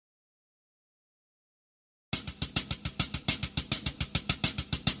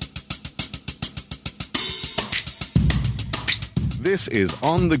This is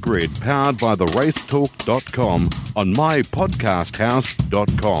On the Grid, powered by theracetalk.com on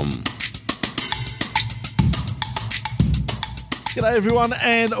mypodcasthouse.com. G'day everyone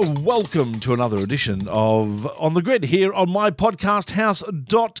and welcome to another edition of On the Grid here on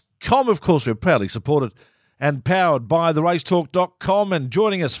mypodcasthouse.com. Of course, we're proudly supported and powered by theracetalk.com, and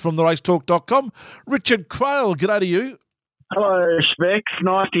joining us from theracetalk.com, Richard Craill. G'day to you. Hello, Specs.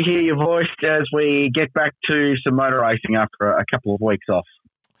 Nice to hear your voice as we get back to some motor racing after a couple of weeks off.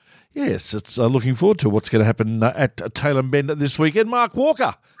 Yes, it's looking forward to what's going to happen at Tailem Bend this weekend. Mark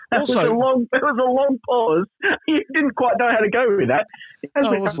Walker. It was a long pause. You didn't quite know how to go with that. It has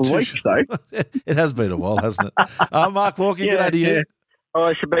been a couple of weeks, though. It has been a while, hasn't it? Mark Walker, g'day to you. Yeah.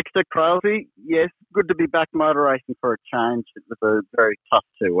 Hello, Shebexter Crailsy. Yes, good to be back motor racing for a change. It was a very tough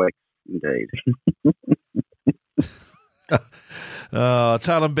 2 weeks indeed.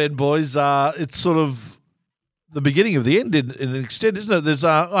 Tailem Bend, boys, it's sort of the beginning of the end in an extent, isn't it? There's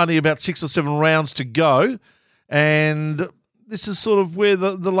only about 6 or 7 rounds to go, and this is sort of where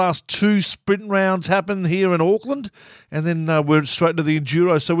the last 2 sprint rounds happen here in Auckland, and then we're straight to the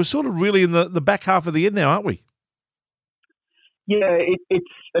Enduro. So we're sort of really in the back half of the end now, aren't we? Yeah, it's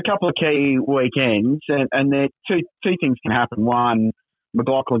a couple of key weekends, and there two things can happen. One,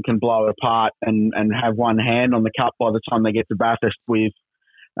 McLaughlin can blow it apart and have one hand on the cup by the time they get to Bathurst with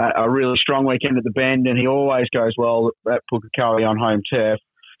a really strong weekend at the Bend, and he always goes well at Pukekohe on home turf.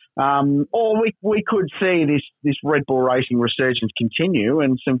 Or we could see this Red Bull Racing resurgence continue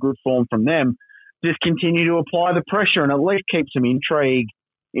and some good form from them just continue to apply the pressure and at least keep some intrigue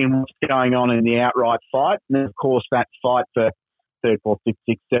in what's going on in the outright fight. And, of course, that fight for 3rd, 4th, 5th,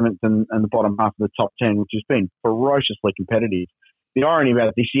 6th, 7th and the bottom half of the top 10, which has been ferociously competitive. The irony about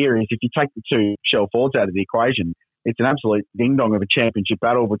it this year is if you take the 2 Shell Fords out of the equation, it's an absolute ding-dong of a championship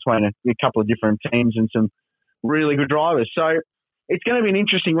battle between a couple of different teams and some really good drivers. So it's going to be an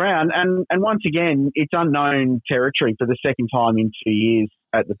interesting round. And once again, it's unknown territory for the second time in 2 years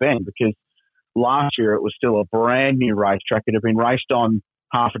at the Bend, because last year it was still a brand new racetrack. It had been raced on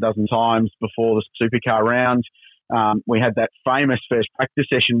half a dozen times before the Supercar round. We had that famous first practice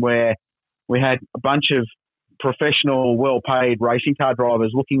session where we had a bunch of professional, well-paid racing car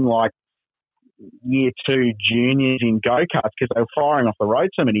drivers looking like year 2 juniors in go-karts because they were firing off the road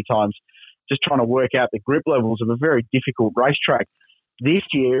so many times, just trying to work out the grip levels of a very difficult racetrack. This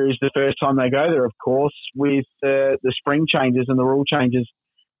year is the first time they go there, of course, with the spring changes and the rule changes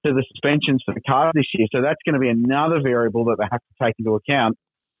to the suspensions for the cars this year. So that's going to be another variable that they have to take into account,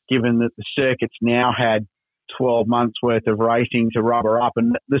 given that the circuit's now had 12 months worth of racing to rubber up,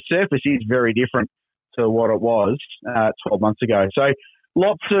 and the surface is very different to what it was 12 months ago. So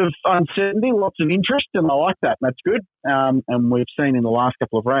lots of uncertainty, lots of interest, and I like that. That's good. And we've seen in the last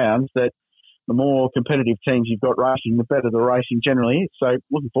couple of rounds that the more competitive teams you've got racing, the better the racing generally is. So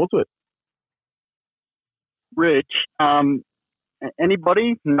looking forward to it. Rich,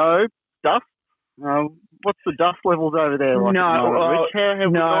 anybody know dust? What's the dust levels over there like? Rich, how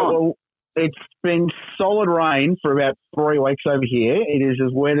have we gone? Well, it's been solid rain for about 3 weeks over here. It is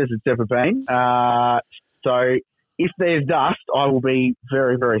as wet as it's ever been. So if there's dust, I will be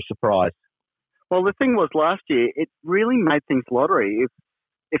very, very surprised. Well, the thing was last year, it really made things lottery.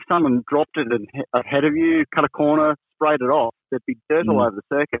 If someone dropped it ahead of you, cut a corner, sprayed it off, there'd be dirt all over the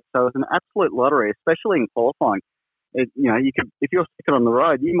circuit. So it was an absolute lottery, especially in qualifying. You could, if you're second on the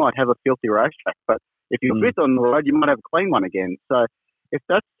road, you might have a filthy racetrack, but if you're fifth on the road, you might have a clean one again. So if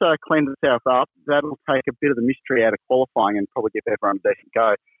that's cleaned itself up, that'll take a bit of the mystery out of qualifying and probably give everyone a decent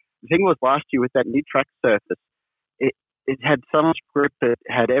go. The thing was last year with that new track surface, it had so much grip, it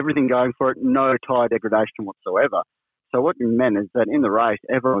had everything going for it, no tyre degradation whatsoever. So what it meant is that in the race,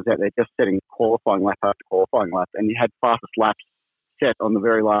 everyone was out there just setting qualifying lap after qualifying lap, and you had fastest laps set on the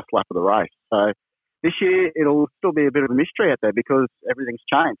very last lap of the race. So this year, it'll still be a bit of a mystery out there because everything's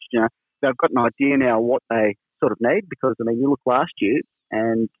changed. They've got an idea now what they sort of need because, you look last year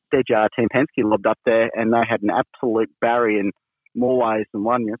and DJR Team Penske lobbed up there and they had an absolute barrier in more ways than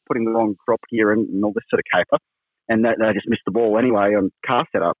one, putting the wrong drop gear in and all this sort of caper. And they just missed the ball anyway on car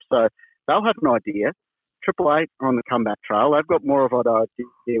setup. So they'll have an idea. Triple Eight are on the comeback trail. They've got more of an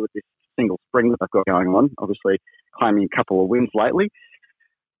idea with this single spring that they've got going on, obviously claiming a couple of wins lately.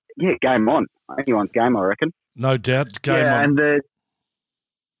 Yeah, game on. Anyone's game, I reckon. No doubt, game on. And the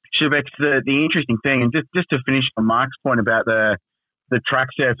interesting thing, and just to finish on Mark's point about the track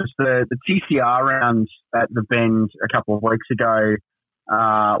surface, the TCR rounds at the Bend a couple of weeks ago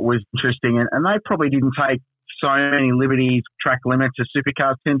was interesting, and they probably didn't take so many liberties, track limits as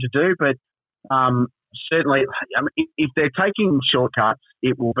supercars tend to do, but certainly, if they're taking shortcuts,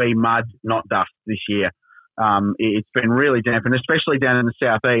 it will be mud, not dust this year. it's been really damp, and especially down in the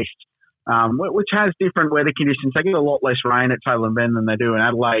southeast, which has different weather conditions. They get a lot less rain at Taylor and Benn than they do in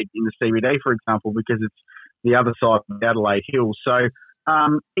Adelaide in the CBD, for example, because it's the other side of the Adelaide Hills. So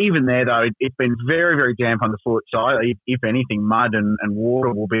even there, though, it's been very, very damp on the foot. So if anything, mud and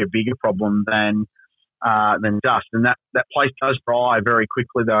water will be a bigger problem than dust. And that place does dry very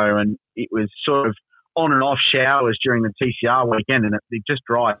quickly, though, and it was sort of on and off showers during the TCR weekend, and it just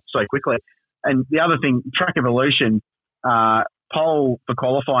dried so quickly. And the other thing, Track Evolution, pole for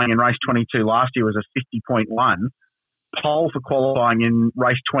qualifying in race 22 last year was a 50.1. Pole for qualifying in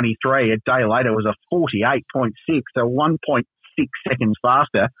race 23 a day later was a 48.6, so 1.6 seconds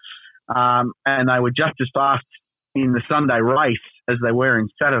faster. And they were just as fast in the Sunday race as they were in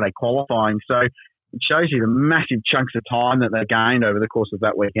Saturday qualifying. So it shows you the massive chunks of time that they gained over the course of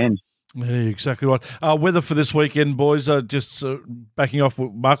that weekend. Yeah, exactly right. Weather for this weekend, boys, just backing off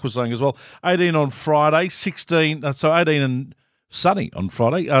what Mark was saying as well. 18 on Friday, 18 and sunny on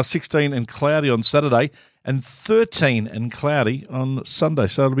Friday, 16 and cloudy on Saturday, and 13 and cloudy on Sunday.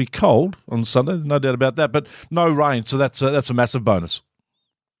 So it'll be cold on Sunday, no doubt about that, but no rain, so that's a massive bonus.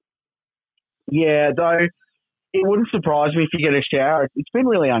 Yeah, though it wouldn't surprise me if you get a shower. It's been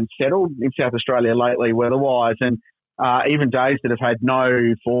really unsettled in South Australia lately weather-wise, and even days that have had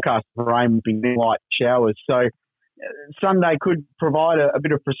no forecast for rain would be light showers. So Sunday could provide a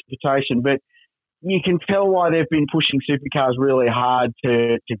bit of precipitation, but you can tell why they've been pushing supercars really hard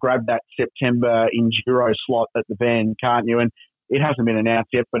to grab that September Enduro slot at the Bend, can't you? And it hasn't been announced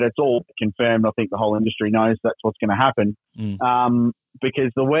yet, but it's all confirmed. I think the whole industry knows that's what's going to happen.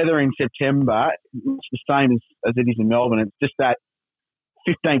 Because the weather in September is the same as it is in Melbourne. It's just that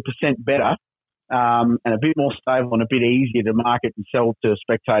 15% better and a bit more stable and a bit easier to market and sell to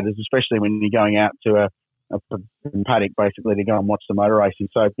spectators, especially when you're going out to a paddock basically to go and watch the motor racing.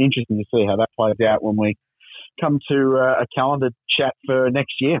 So it's interesting to see how that plays out when we come to a calendar chat for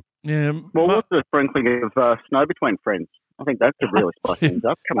next year. Yeah. Well, what's the sprinkling of snow between friends? I think that could really spice things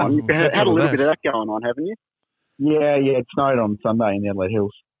up. Come on, you've had a little bit of that going on, haven't you? Yeah, it snowed on Sunday in the Adelaide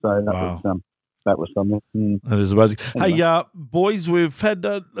Hills. So that was something. That is amazing. Anyway. Hey, boys, we've had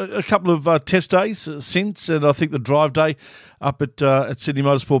a couple of test days since, and I think the drive day up at Sydney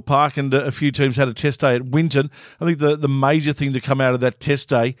Motorsport Park, and a few teams had a test day at Winton. I think the major thing to come out of that test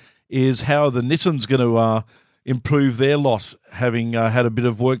day is how the Nissan's going to improve their lot, having had a bit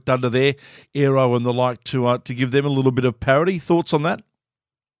of work done to their aero and the like to give them a little bit of parity. Thoughts on that?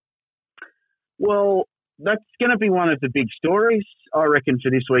 Well, that's going to be one of the big stories, I reckon,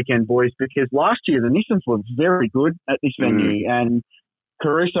 for this weekend, boys, because last year the Nissans were very good at this venue, and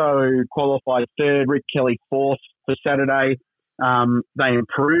Caruso qualified third, Rick Kelly fourth for Saturday. They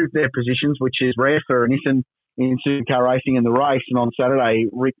improved their positions, which is rare for a Nissan in supercar racing in the race, and on Saturday,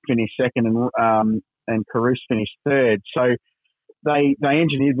 Rick finished second and Caruso finished third. So they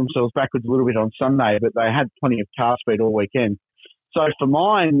engineered themselves backwards a little bit on Sunday, but they had plenty of car speed all weekend. So for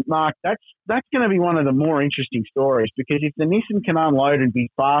mine, Mark, that's going to be one of the more interesting stories, because if the Nissan can unload and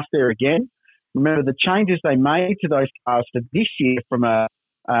be fast there again, remember the changes they made to those cars for this year from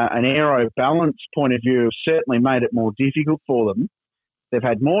an aero balance point of view have certainly made it more difficult for them. They've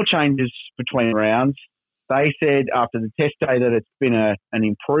had more changes between rounds. They said after the test day that it's been an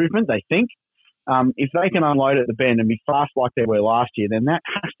improvement, they think. If they can unload at the Bend and be fast like they were last year, then that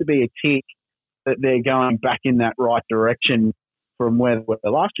has to be a tick that they're going back in that right direction from where they were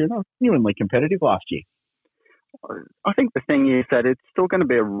last year. They were genuinely competitive last year. I think the thing is that it's still going to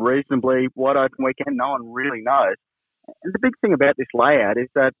be a reasonably wide open weekend. No one really knows. And the big thing about this layout is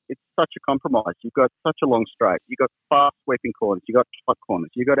that it's such a compromise. You've got such a long straight. You've got fast sweeping corners. You've got tight corners.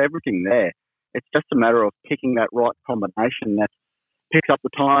 You've got everything there. It's just a matter of picking that right combination that picks up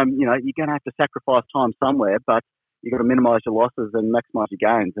the time. You know, you're going to have to sacrifice time somewhere, but you've got to minimise your losses and maximise your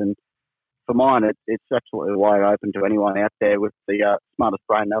gains. And for mine, it's absolutely wide open to anyone out there with the smartest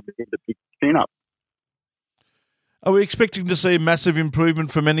brain. They'll be able to pick the tune up. Are we expecting to see a massive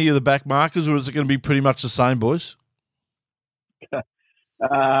improvement from any of the back markers, or is it going to be pretty much the same, boys?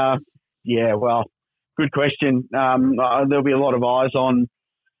 Yeah, well, good question. There'll be a lot of eyes on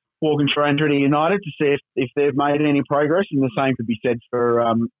Walkinshaw Andretti United to see if they've made any progress, and the same could be said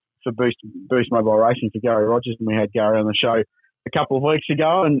for Boost Mobile Racing for Gary Rogers, and we had Gary on the show a couple of weeks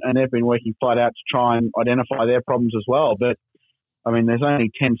ago, and they've been working flat out to try and identify their problems as well. But, I mean, there's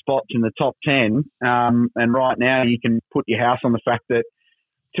only 10 spots in the top 10, and right now you can put your house on the fact that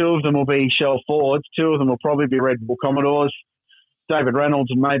 2 of them will be Shell Fords, 2 of them will probably be Red Bull Commodores, David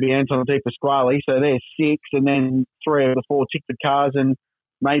Reynolds and maybe Anton De Pasquale, so there's 6, and then 3 of the 4 Tickford cars and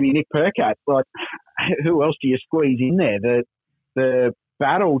maybe Nick Percat. Like, who else do you squeeze in there? The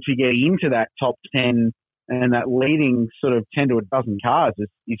battle to get into that top 10 and that leading sort of 10 to a dozen cars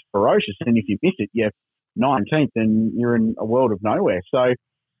is ferocious. And if you miss it, you're 19th and you're in a world of nowhere. So,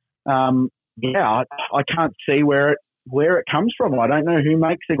 I can't see where it comes from. I don't know who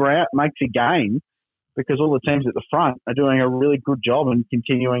makes a gain, because all the teams at the front are doing a really good job and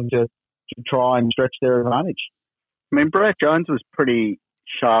continuing to try and stretch their advantage. I mean, Brett Jones was pretty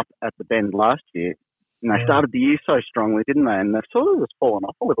sharp at the bend last year. And they started the year so strongly, didn't they? And they've sort of just fallen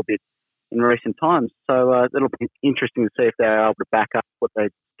off a little bit in recent times. So it'll be interesting to see if they're able to back up what they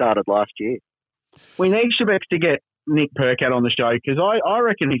started last year. We need Shebex to get Nick Percat on the show, because I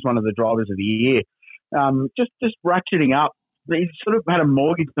reckon he's one of the drivers of the year. Just ratcheting up. He's sort of had a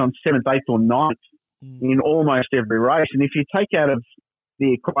mortgage on 7th, 8th or 9th in almost every race. And if you take out of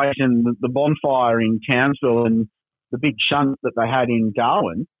the equation the bonfire in Townsville and the big shunt that they had in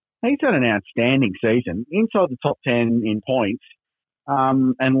Darwin, he's had an outstanding season, inside the top 10 in points,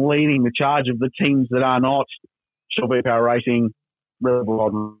 and leading the charge of the teams that are not Shelby Power Racing, Rebel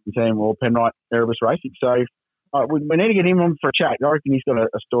Rod Team or Penrite Erebus Racing. So we need to get him on for a chat. I reckon he's got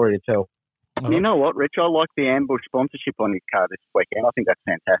a story to tell. You know what, Rich? I like the Ambush sponsorship on his car this weekend. I think that's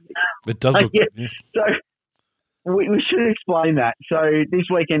fantastic. It does look good. Yeah. So we should explain that. So this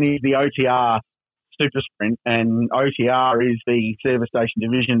weekend is the OTR Super Sprint, and OTR is the service station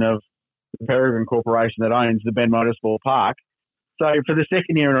division of the Peregrine Corporation that owns the Ben Motorsport Park. So for the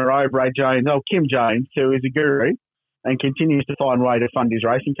second year in a row, Kim Jones, who is a guru and continues to find a way to fund his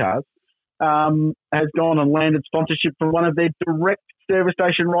racing cars, has gone and landed sponsorship from one of their direct service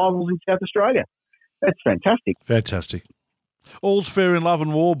station rivals in South Australia. That's fantastic. Fantastic. All's fair in love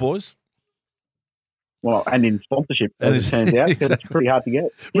and war, boys. Well, and in sponsorship, as it turns out, because it's pretty hard to get.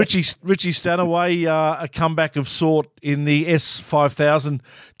 Richie Stanaway, a comeback of sort in the S5000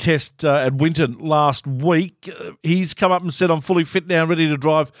 test at Winton last week. He's come up and said, I'm fully fit now, ready to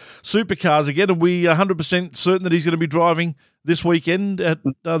drive supercars again. Are we 100% certain that he's going to be driving this weekend at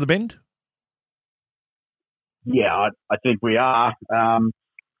the Bend? Yeah, I think we are.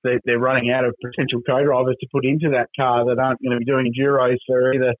 They're running out of potential co-drivers to put into that car that aren't going to be doing enduros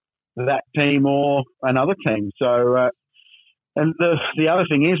for either that team or another team. So, and the other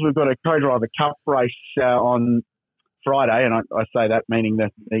thing is we've got a co-driver cup race on Friday, and I say that meaning the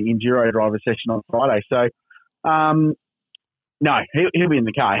enduro driver session on Friday. So, no, he'll be in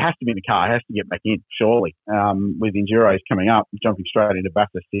the car. He has to be in the car. He has to get back in, surely. With enduros coming up, jumping straight into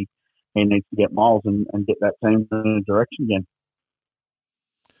Bathurst, he needs to get miles and get that team in a direction again.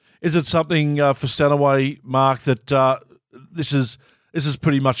 Is it something for Stanaway, Mark, that this is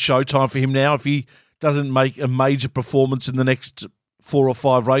pretty much showtime for him now? If he doesn't make a major performance in the next 4 or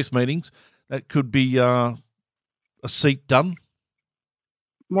 5 race meetings, that could be a seat done.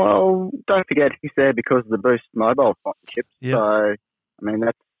 Well, don't forget he's there because of the Boost Mobile sponsorship. Yeah. So, I mean,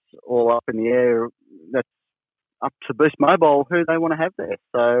 that's all up in the air. That's up to Boost Mobile who they want to have there.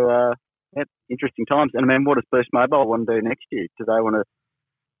 So, interesting times. And I mean, what does Boost Mobile want to do next year? Do they want to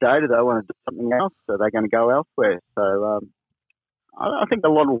stay? Do they want to do something else? Are they going to go elsewhere? So, I think a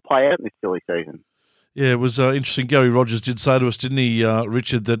lot will play out in this silly season. Yeah, it was interesting. Gary Rogers did say to us, didn't he,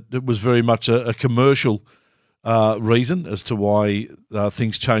 Richard, that it was very much a commercial reason as to why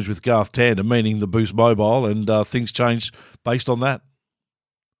things changed with Garth Tander, meaning the Boost Mobile, and things changed based on that.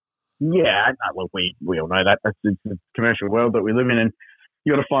 Yeah, well, we all know that. That's the commercial world that we live in, and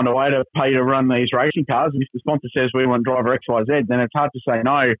you've got to find a way to pay to run these racing cars. And if the sponsor says we want driver XYZ, then it's hard to say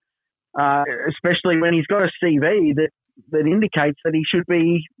no, especially when he's got a CV that indicates that he should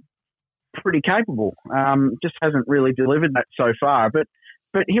be pretty capable. Just hasn't really delivered that so far, but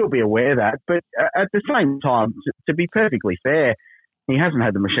he'll be aware of that. But at the same time, to be perfectly fair, he hasn't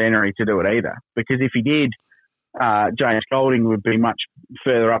had the machinery to do it either, because if he did, James Golding would be much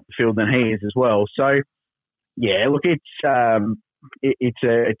further up the field than he is as well. So, yeah, look, it's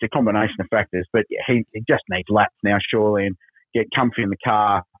a combination of factors, but yeah, he just needs laps now, surely, and get comfy in the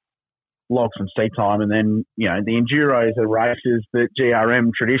car, log some seat time, and then, the enduros are races that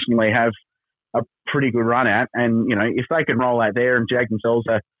GRM traditionally have a pretty good run at, and, if they can roll out there and jag themselves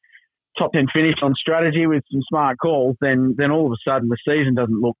a top 10 finish on strategy with some smart calls, then all of a sudden the season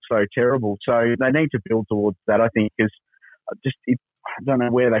doesn't look so terrible. So they need to build towards that, I think, because I don't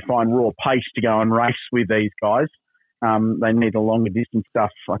know where they find raw pace to go and race with these guys. They need the longer distance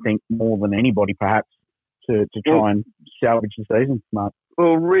stuff, I think, more than anybody perhaps to try and salvage the season, Mark.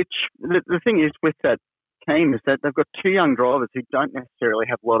 Well, Rich, the thing is with that team is that they've got 2 young drivers who don't necessarily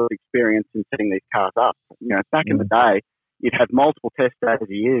have a lot of experience in setting these cars up. Back in the day, you'd have multiple test days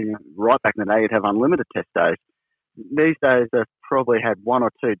a year. Right back in the day, you'd have unlimited test days. These days, they've probably had 1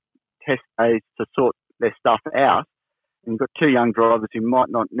 or 2 test days to sort their stuff out. And you've got 2 young drivers who might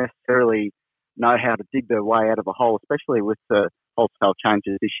not necessarily know how to dig their way out of a hole, especially with the wholesale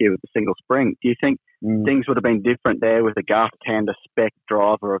changes this year with the single spring. Do you think things would have been different there with a Garth Tander spec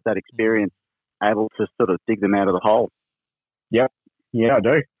driver of that experience able to sort of dig them out of the hole? Yep. Yeah, I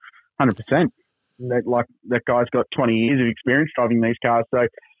do. 100%. That guy's got 20 years of experience driving these cars. So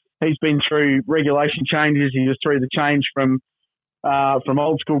he's been through regulation changes. He was through the change from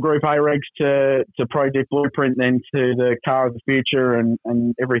old school Group A regs to Project Blueprint, then to the car of the future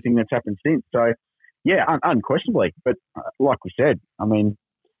and everything that's happened since. So, yeah, unquestionably. But like we said, I mean,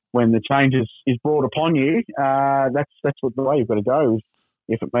 when the change is brought upon you, that's what the way you've got to go,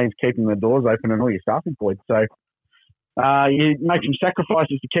 if it means keeping the doors open and all your staff employed. So you make some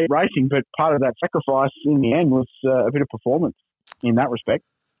sacrifices to keep racing, but part of that sacrifice in the end was a bit of performance in that respect.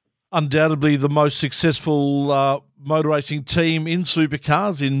 Undoubtedly the most successful motor racing team in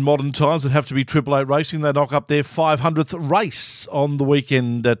supercars in modern times would have to be Triple Eight Racing. They knock up their 500th race on the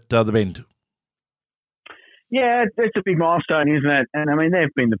weekend at the Bend. Yeah, it's a big milestone, isn't it? And, I mean,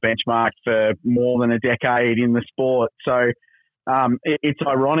 they've been the benchmark for more than a decade in the sport. So it's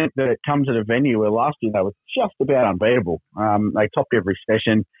ironic that it comes at a venue where last year they were just about unbeatable. They topped every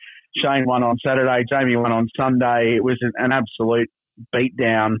session. Shane won on Saturday. Jamie won on Sunday. It was an absolute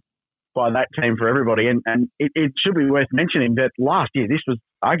beatdown by that team for everybody. And it should be worth mentioning that last year this was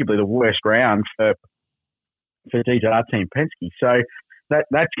arguably the worst round for DJR Team Penske. So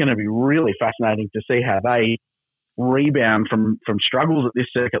that's going to be really fascinating to see how they rebound from struggles at this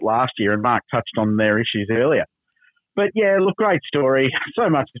circuit last year. And Mark touched on their issues earlier. But, yeah, look, great story. So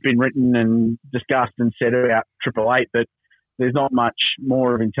much has been written and discussed and said about Triple Eight that there's not much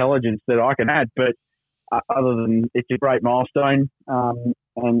more of intelligence that I can add. But other than it's a great milestone,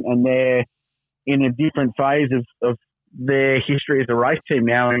 and they're in a different phase of their history as a race team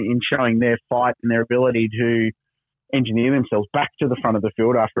now in showing their fight and their ability to engineer themselves back to the front of the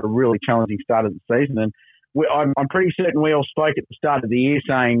field after a really challenging start of the season. And I'm pretty certain we all spoke at the start of the year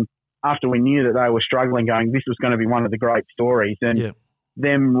saying, after we knew that they were struggling, going, this was going to be one of the great stories. And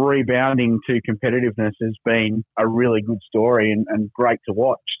them rebounding to competitiveness has been a really good story and great to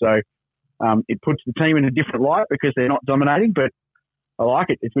watch. So it puts the team in a different light because they're not dominating, but I like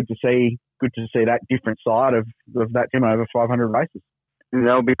it. It's good to see that different side of that team over 500 races. And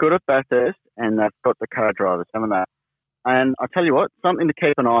they'll be good at Bathurst, and they've got the car drivers, haven't they? And I'll tell you what, something to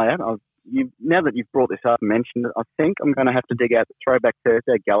keep an eye out. Now that you've brought this up and mentioned it, I think I'm going to have to dig out the Throwback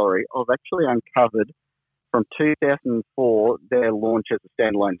Thursday gallery. I've actually uncovered from 2004 their launch as a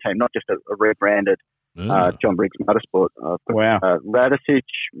standalone team, not just a rebranded John Briggs Motorsport. Wow. Radisich,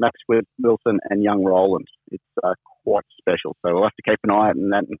 Max Wilson, and Young Roland. It's quite special. So we'll have to keep an eye out on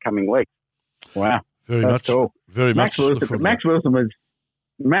that in the coming weeks. Wow. Very much. Cool. Very Max much. Max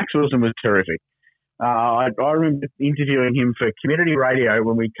Wilson was terrific. I remember interviewing him for community radio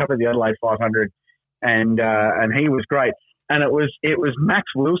when we covered the Adelaide 500, and he was great. And it was Max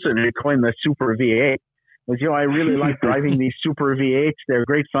Wilson who coined the Super V8. I really like driving these Super V8s. They're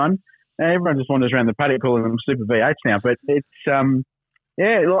great fun. And everyone just wanders around the paddock calling them Super V8s now. But it's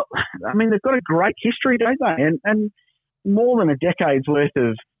look, I mean, they've got a great history, don't they? And more than a decade's worth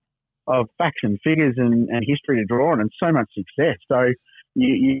of facts and figures and history to draw on, and so much success. So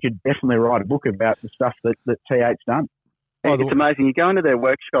you could definitely write a book about the stuff that T8's done. It's amazing. You go into their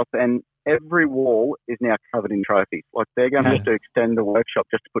workshop and every wall is now covered in trophies. Like they're going to have to extend the workshop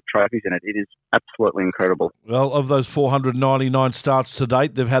just to put trophies in it. It is absolutely incredible. Well, of those 499 starts to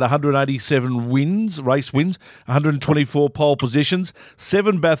date, they've had 187 race wins, 124 pole positions,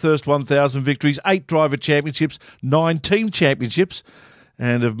 7 Bathurst 1000 victories, 8 driver championships, 9 team championships,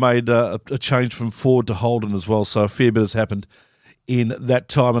 and have made a change from Ford to Holden as well. So a fair bit has happened in that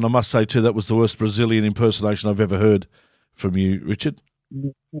time. And I must say, too, that was the worst Brazilian impersonation I've ever heard from you, Richard.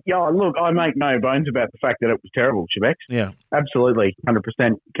 Yeah, look, I make no bones about the fact that it was terrible, Shebex. Yeah. Absolutely, 100%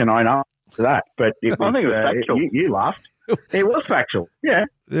 can own up to that. But I think it was factual. You laughed. It was factual, yeah.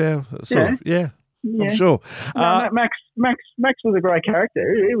 Yeah, I'm sure. No, Max was a great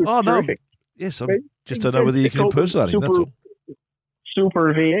character. He was terrific. No. Yes, I just don't know whether you can impersonate him, that's all.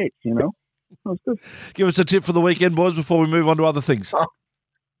 Super V8, That was good. Give us a tip for the weekend, boys, before we move on to other things. Look,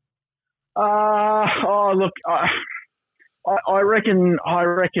 I reckon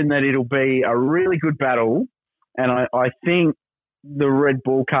that it'll be a really good battle, and I think the Red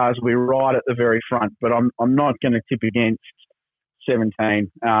Bull cars will be right at the very front, but I'm not going to tip against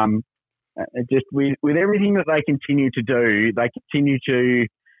 17. Just with everything that they continue to do, they continue to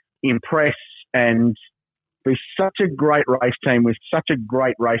impress and be such a great race team with such a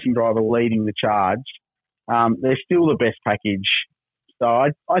great racing driver leading the charge. They're still the best package. So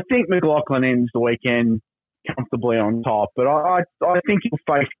I think McLaughlin ends the weekend comfortably on top. But I think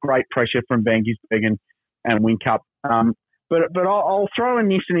he'll face great pressure from Van Gisbergen and Whincup. But I'll throw a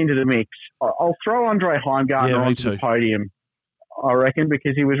Nissan into the mix. I'll throw Andre Heimgartner onto the podium, I reckon,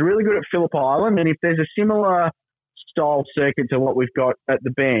 because he was really good at Phillip Island. And if there's a similar style circuit to what we've got at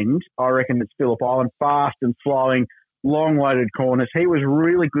the Bend, I reckon it's Phillip Island, fast and flowing, long loaded corners. He was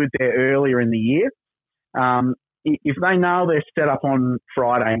really good there earlier in the year. If they nail their setup on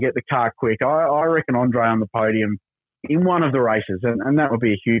Friday and get the car quick, I reckon Andre on the podium in one of the races, and that would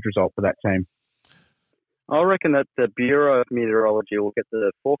be a huge result for that team. I reckon that the Bureau of Meteorology will get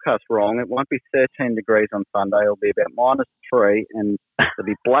the forecast wrong. It won't be 13 degrees on Sunday. It'll be about -3, and there'll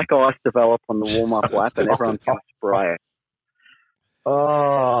be black ice develop on the warm-up lap, and everyone's going to spray it.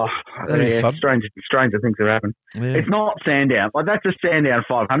 Oh, that'd be fun. Stranger things have happened. Yeah. It's not Sandown. Like, that's a Sandown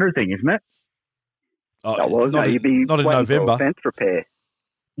 500 thing, isn't it? You'd be not in November. Fence repair.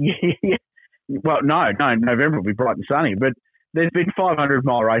 Yeah. Well, no, November will be bright and sunny, but there's been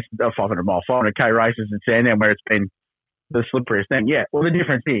 500-mile races, 500K races in Sandown where it's been the slipperiest thing. Yeah, well, the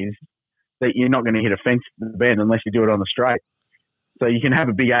difference is that you're not going to hit a fence at the Bend unless you do it on the straight. So you can have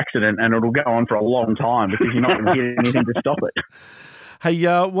a big accident and it'll go on for a long time because you're not going to hit anything to stop it. Hey,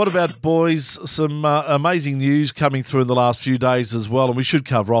 what about, boys, some amazing news coming through in the last few days as well, and we should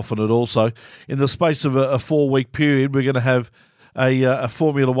cover off on it also. In the space of a 4-week period, we're going to have a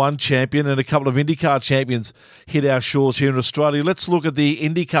Formula One champion and a couple of IndyCar champions hit our shores here in Australia. Let's look at the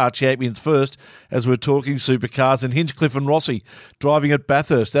IndyCar champions first, as we're talking supercars, and Hinchcliffe and Rossi driving at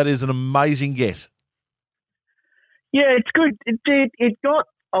Bathurst. That is an amazing get. Yeah, it's good. It got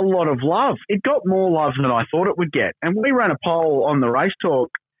a lot of love. It got more love than I thought it would get. And we ran a poll on the Race Talk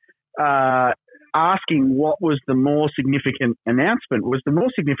asking what was the more significant announcement.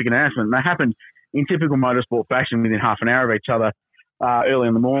 That happened in typical motorsport fashion within half an hour of each other early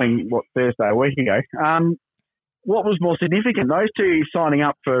in the morning, Thursday, a week ago. What was more significant? Those two signing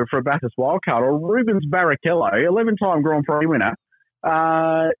up for a Bathurst wildcard, or Rubens Barrichello, 11-time Grand Prix winner,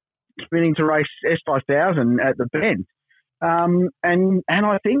 committing to race S5000 at the Bend. And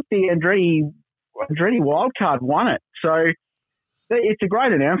I think the Andretti wildcard won it. So it's a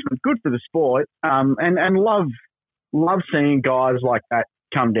great announcement. Good for the sport. And love seeing guys like that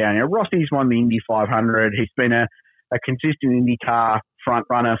come down. You know, Rossi's won the Indy 500. He's been a consistent IndyCar front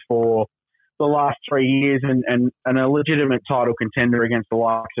runner for the last 3 years and a legitimate title contender against the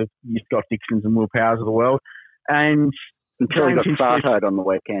likes of Scott Dixons and Will Powers of the world. And until he got started on the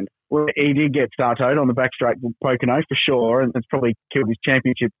weekend. Well, he did get started on the backstraight with Pocono for sure, and it's probably killed his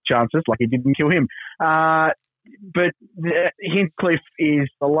championship chances, like it didn't kill him. But Hinchcliffe is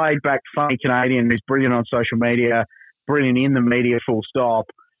a laid-back, funny Canadian who's brilliant on social media, brilliant in the media, full stop,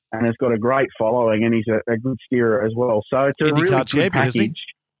 and has got a great following, and he's a good steerer as well. So it's a IndyCar really good champion, package. isn't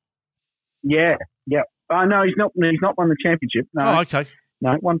he? Yeah. No, he's not won the championship. No. Oh, okay.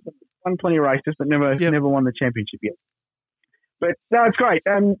 No, won plenty of races, but never won the championship yet. But no, it's great.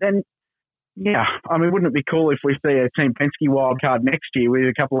 And yeah, I mean, wouldn't it be cool if we see a Team Penske wildcard next year with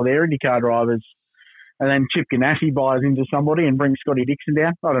a couple of their IndyCar drivers, and then Chip Ganassi buys into somebody and brings Scotty Dixon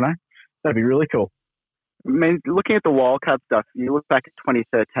down? I don't know. That'd be really cool. I mean, looking at the wildcard stuff, you look back at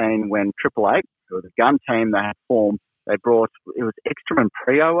 2013 when Triple Eight, it was a gun team they had formed. They brought, it was Ekstrom and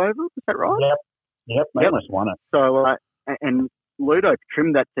Prio over, is that right? Yep. They almost won it. So, and Ludo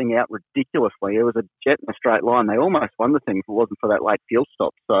trimmed that thing out ridiculously. It was a jet in a straight line. They almost won the thing if it wasn't for that late fuel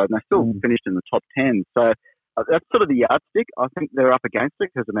stop. So they still finished in the top 10. So that's sort of the yardstick. I think they're up against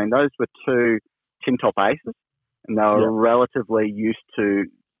it because, I mean, those were two tin top aces and they were relatively used to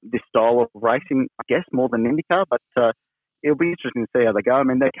this style of racing, I guess, more than IndyCar. But it'll be interesting to see how they go. I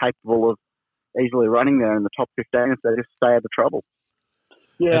mean, they're capable of easily running there in the top 15 if they just stay out of trouble.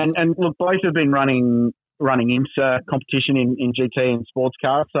 Yeah, and look, both have been running IMSA competition in GT and sports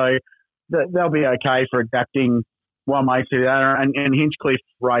cars, so they'll be okay for adapting one way to the other. And Hinchcliffe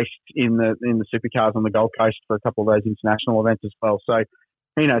raced in the supercars on the Gold Coast for a couple of those international events as well, so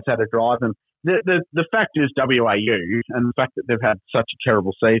he knows how to drive them. The fact is WAU, and the fact that they've had such a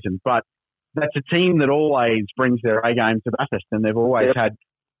terrible season, but that's a team that always brings their A game to Bathurst, and they've always had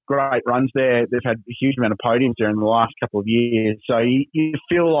great runs there. They've had a huge amount of podiums there in the last couple of years, so you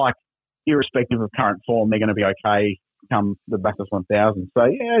feel like, irrespective of current form, they're going to be okay come the Bathurst 1000. So,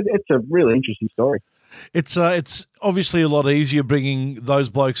 yeah, it's a really interesting story. It's obviously a lot easier bringing those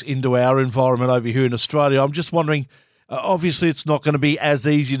blokes into our environment over here in Australia. I'm just wondering, obviously it's not going to be as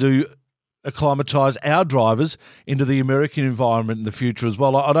easy to acclimatise our drivers into the American environment in the future as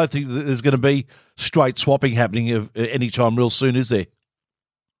well. I don't think that there's going to be straight swapping happening anytime real soon, is there?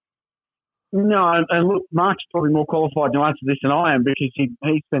 No, and look, Mark's probably more qualified to answer this than I am because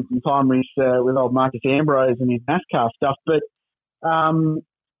he spent some time with old Marcus Ambrose and his NASCAR stuff. But no,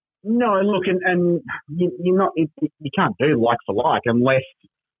 look, and you're not you can't do like for like unless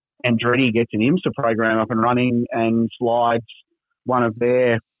Andretti gets an IMSA program up and running and slides one of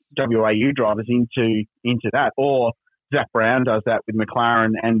their WAU drivers into that, or Zach Brown does that with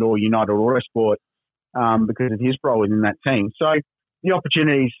McLaren and or United Autosport because of his role within that team. So the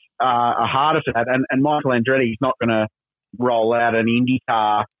opportunities are harder for that, and Michael Andretti is not going to roll out an Indy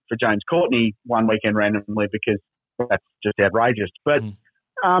car for James Courtney one weekend randomly because that's just outrageous. But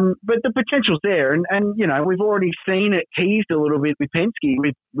the potential's there, and you know we've already seen it teased a little bit with Penske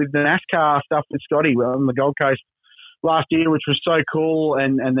with the NASCAR stuff with Scotty on the Gold Coast last year, which was so cool,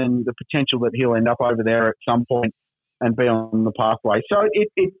 and then the potential that he'll end up over there at some point and be on the pathway. So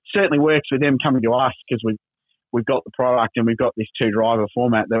it certainly works with them coming to us because we've got the product and we've got this 2-driver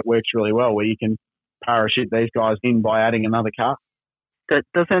format that works really well where you can parachute these guys in by adding another car. Does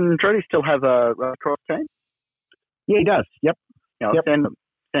Andretti still have a cross team? Yeah, he does. Yep. Yeah, yep.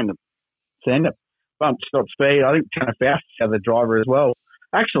 Send them. Bump Scott Speed. I think Tanner Faust is the other driver as well.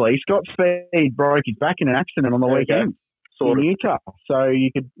 Actually, Scott Speed broke his back in an accident on the weekend in Utah. So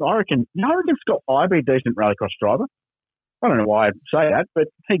I reckon Scott might be a decent rallycross driver. I don't know why I'd say that, but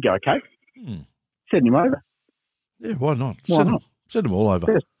he'd go okay. Send him over. Yeah, why not? Send them all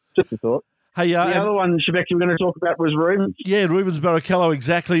over. Just a thought. Hey, the other one, Shebeck, we were going to talk about was Rubens. Yeah, Rubens Barrichello,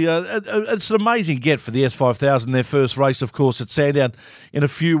 exactly. It's an amazing get for the S5000, their first race, of course, at Sandown in a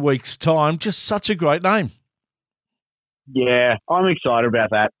few weeks' time. Just such a great name. Yeah, I'm excited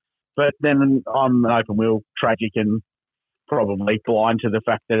about that. But then I'm an open wheel tragic and probably blind to the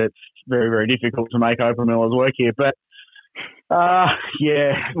fact that it's very, very difficult to make open wheelers work here. But,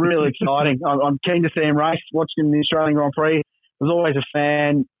 yeah, really exciting. I'm keen to see him race. Watched him in the Australian Grand Prix. Was always a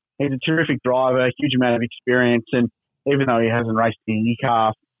fan. He's a terrific driver, huge amount of experience, and even though he hasn't raced an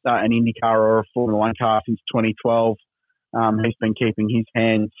IndyCar or a Formula One car since 2012, he's been keeping his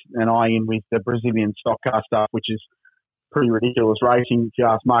hands and eye in with the Brazilian stock car stuff, which is pretty ridiculous racing. If you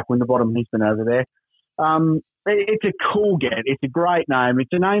ask Mark Winterbottom, he's been over there. It's a cool get. It's a great name.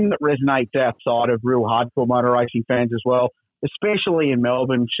 It's a name that resonates outside of real hardcore motor racing fans as well, especially in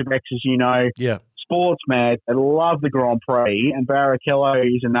Melbourne. Shebex, as you know, sports mad. They love the Grand Prix, and Barrichello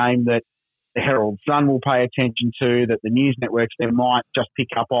is a name that the Herald Sun will pay attention to, that the news networks there might just pick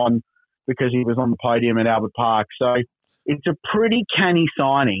up on because he was on the podium at Albert Park. So it's a pretty canny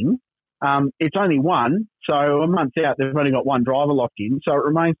signing. It's only one, so a month out, they've only got one driver locked in, so it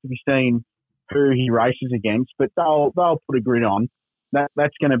remains to be seen who he races against, but they'll put a grid on.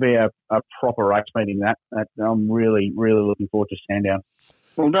 That's going to be a proper race meeting, that I'm really, really looking forward to Sandown.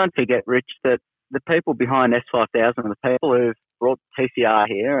 Well, don't forget, Rich, that the people behind S5000 are the people who've brought TCR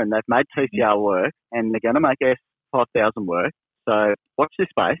here, and they've made TCR work, and they're going to make S5000 work. So watch this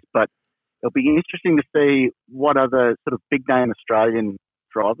space, but it'll be interesting to see what other sort of big-name Australian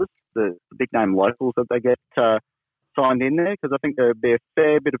drivers, the big-name locals that they get signed in there, because I think there'll be a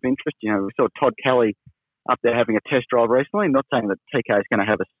fair bit of interest. You know, we saw Todd Kelly up there having a test drive recently. I'm not saying that TK is going to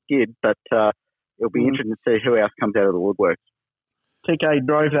have a skid, but it'll be interesting to see who else comes out of the woodworks. TK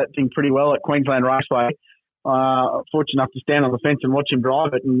drove that thing pretty well at Queensland Raceway. Fortunate enough to stand on the fence and watch him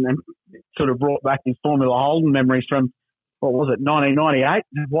drive it, and sort of brought back his Formula Holden memories from, what was it, 1998,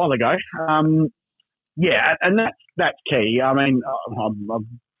 a while ago. Yeah, and that's key. I mean,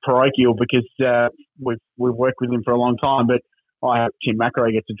 I'm parochial because we've worked with him for a long time, but I hope Tim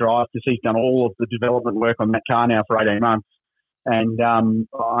McRae gets to drive because he's done all of the development work on that car now for 18 months. And I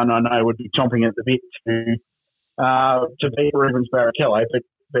know would be chomping at the bit to beat Rubens Barrichello,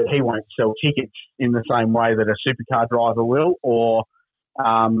 but he won't sell tickets in the same way that a supercar driver will, or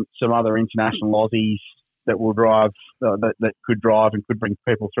some other international Aussies that will drive, that could drive and could bring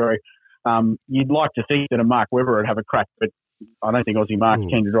people through. You'd like to think that a Mark Webber would have a crack, but I don't think Aussie Mark's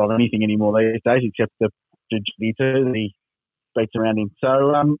keen to drive anything anymore these days except the GT2 that he beats around him.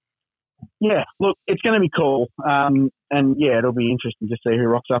 So, yeah, look, it's going to be cool. And, yeah, it'll be interesting to see who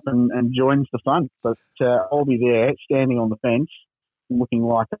rocks up and joins the fun. But I'll be there standing on the fence looking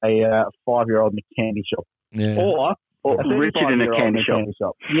like a 5-year-old in a candy shop. Yeah. Or Richard in a candy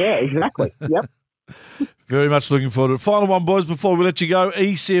shop. Yeah, exactly. Yep. Very much looking forward to it. Final one, boys, before we let you go.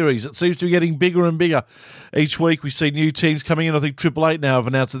 E-Series. It seems to be getting bigger and bigger. Each week we see new teams coming in. I think 888 now have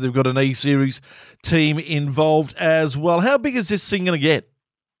announced that they've got an E-Series team involved as well. How big is this thing going to get?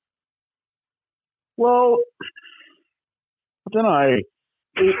 Well, I don't know.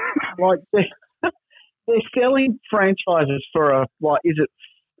 They're selling franchises for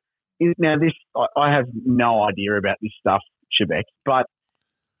now this, I have no idea about this stuff, Shebeck, but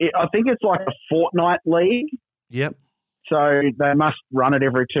I think it's like a fortnight league. Yep. So they must run it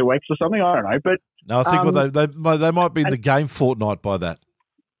every 2 weeks or something. I don't know. But No, I think they might be in the game fortnight by that.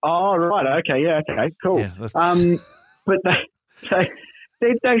 oh, right. Okay. Yeah. Okay. Cool. Yeah, that's- But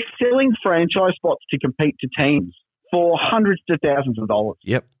they're selling franchise spots to compete to teams for hundreds of thousands of dollars.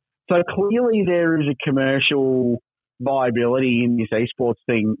 Yep. So clearly there is a commercial viability in this esports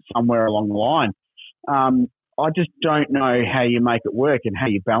thing somewhere along the line. I just don't know how you make it work and how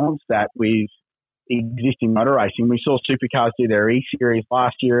you balance that with existing motor racing. We saw Supercars do their E-Series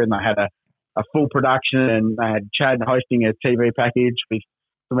last year, and they had a full production, and they had Chad hosting a TV package with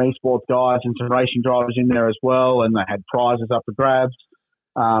some esports guys and some racing drivers in there as well, and they had prizes up for grabs.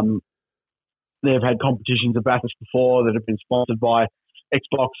 They've had competitions at Bathurst before that have been sponsored by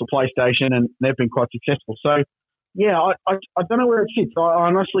Xbox or PlayStation, and they've been quite successful. So, yeah, I don't know where it sits. I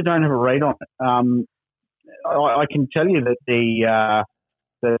honestly don't have a read on it. I can tell you that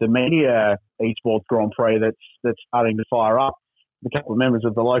the media esports Grand Prix that's starting to fire up, a couple of members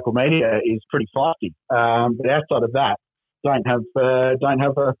of the local media is pretty feisty. But outside of that, don't have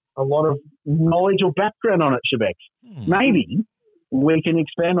a lot of knowledge or background on it, Shebex. Maybe we can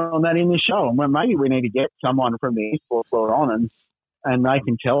expand on that in this show, and maybe we need to get someone from the esports world on and they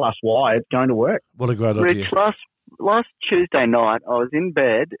can tell us why it's going to work. What a great idea. Rich, last Tuesday night, I was in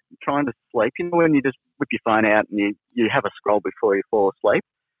bed trying to sleep. You know when you just whip your phone out and you have a scroll before you fall asleep?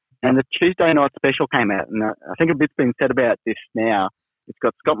 And the Tuesday night special came out, and I think a bit's been said about this now. It's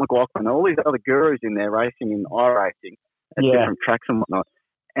got Scott McLaughlin, all these other gurus in there racing in iRacing at different tracks and whatnot.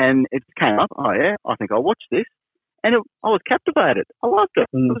 And it came up, oh yeah, I think I'll watch this. And I was captivated. I loved it.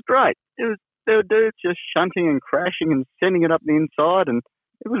 It was great. There were dudes just shunting and crashing and sending it up the inside, and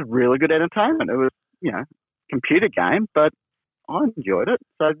it was really good entertainment. It was, computer game, but I enjoyed it.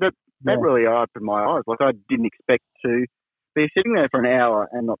 So that really opened my eyes. Like, I didn't expect to be sitting there for an hour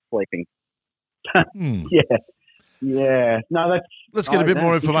and not sleeping. Yeah. No, let's get a bit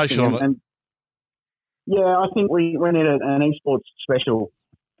more information on it. And, I think we need an esports special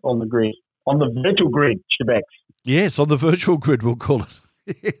on the grid, on the virtual grid, Shebex. Yes, on the virtual grid, we'll call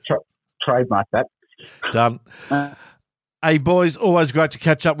it. Trademark that. Done. Hey, boys, always great to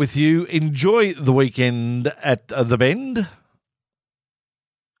catch up with you. Enjoy the weekend at the Bend.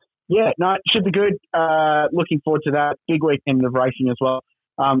 Yeah, no, it should be good. Looking forward to that. Big weekend of racing as well.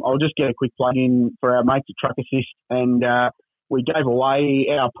 I'll just get a quick plug in for our mates at Truck Assist, and we gave away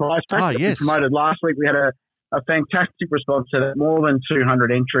our prize pack that we promoted last week. We had a fantastic response to that, more than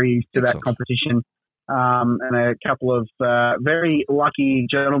 200 entries to that competition, and a couple of very lucky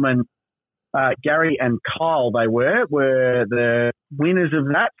gentlemen, Gary and Kyle, they were the winners of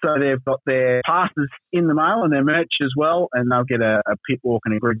that. So they've got their passes in the mail and their merch as well, and they'll get a pit walk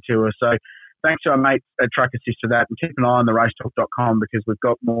and a grid tour. So thanks to our mates at Truck Assist for that, and keep an eye on the racetalk.com because we've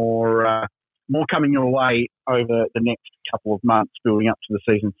got more coming your way over the next couple of months building up to the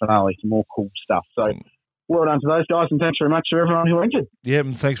season finale, some more cool stuff. So well done to those guys, and thanks very much to everyone who entered. Yeah,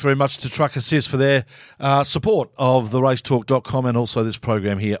 and thanks very much to Truck Assist for their support of the racetalk.com and also this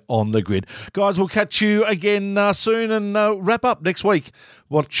program here on the grid. Guys, we'll catch you again soon and wrap up next week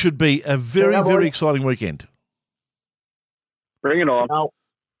what should be a very, very exciting weekend. Bring it on.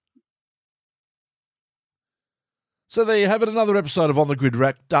 So there you have it, another episode of On the Grid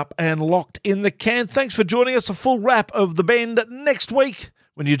wrapped up and locked in the can. Thanks for joining us. A full wrap of the Bend next week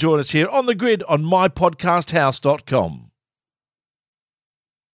when you join us here on the Grid on mypodcasthouse.com.